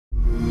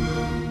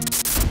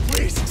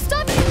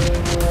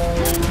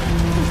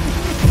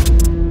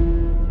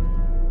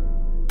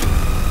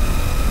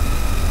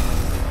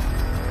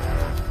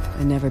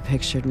never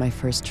pictured my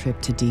first trip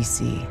to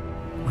DC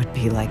would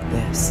be like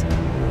this.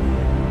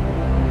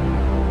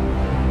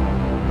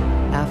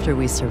 After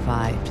we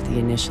survived the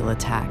initial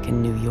attack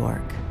in New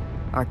York,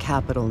 our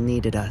capital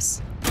needed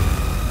us.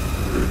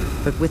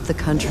 But with the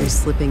country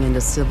slipping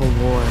into civil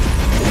war,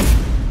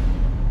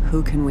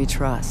 who can we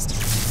trust?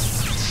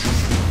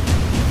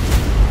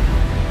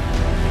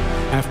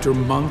 After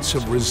months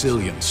of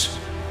resilience,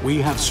 we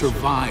have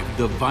survived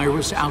the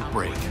virus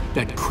outbreak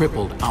that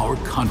crippled our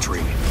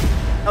country.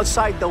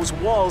 Outside those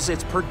walls,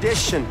 it's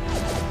perdition.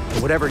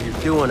 Whatever you're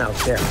doing out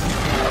there,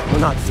 we're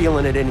not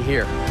feeling it in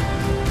here.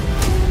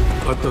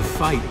 But the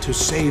fight to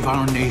save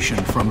our nation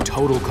from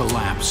total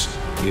collapse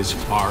is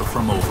far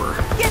from over.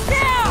 Get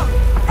down!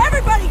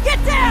 Everybody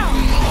get down!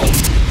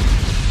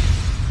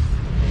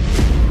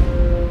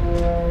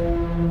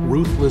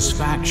 Ruthless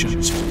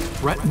factions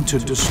threaten to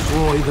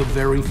destroy the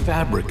very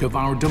fabric of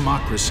our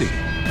democracy.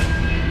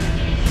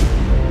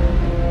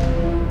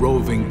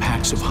 Roving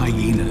packs of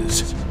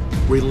hyenas,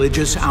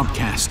 religious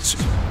outcasts,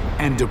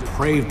 and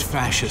depraved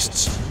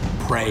fascists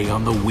prey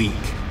on the weak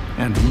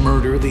and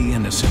murder the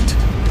innocent.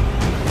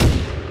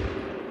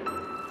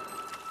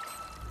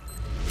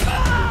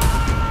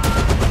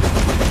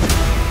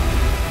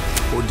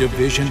 Or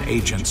division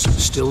agents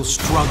still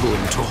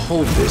struggling to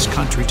hold this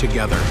country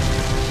together.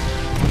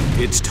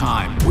 It's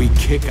time we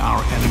kick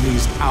our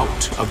enemies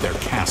out of their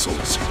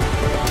castles.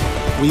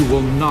 We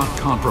will not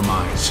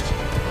compromise.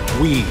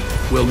 We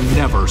will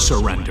never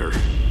surrender.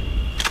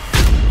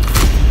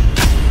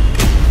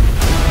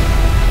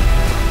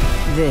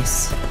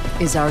 This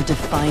is our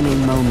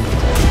defining moment.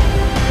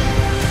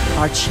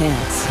 Our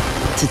chance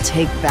to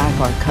take back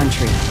our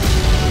country.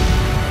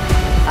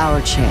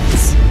 Our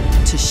chance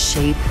to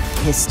shape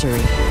history.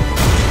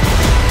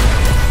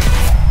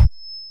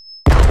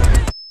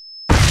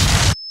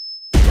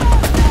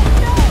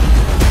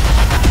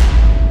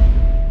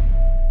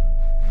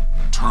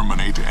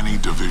 Terminate any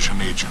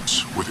division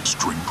agents with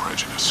extreme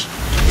prejudice.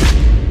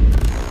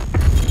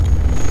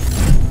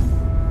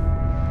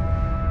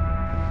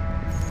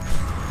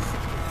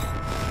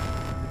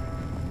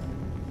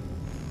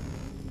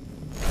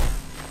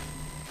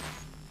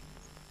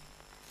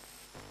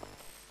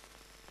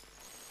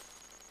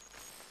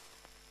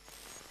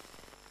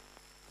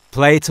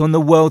 Play it on the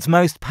world's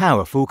most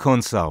powerful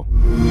console.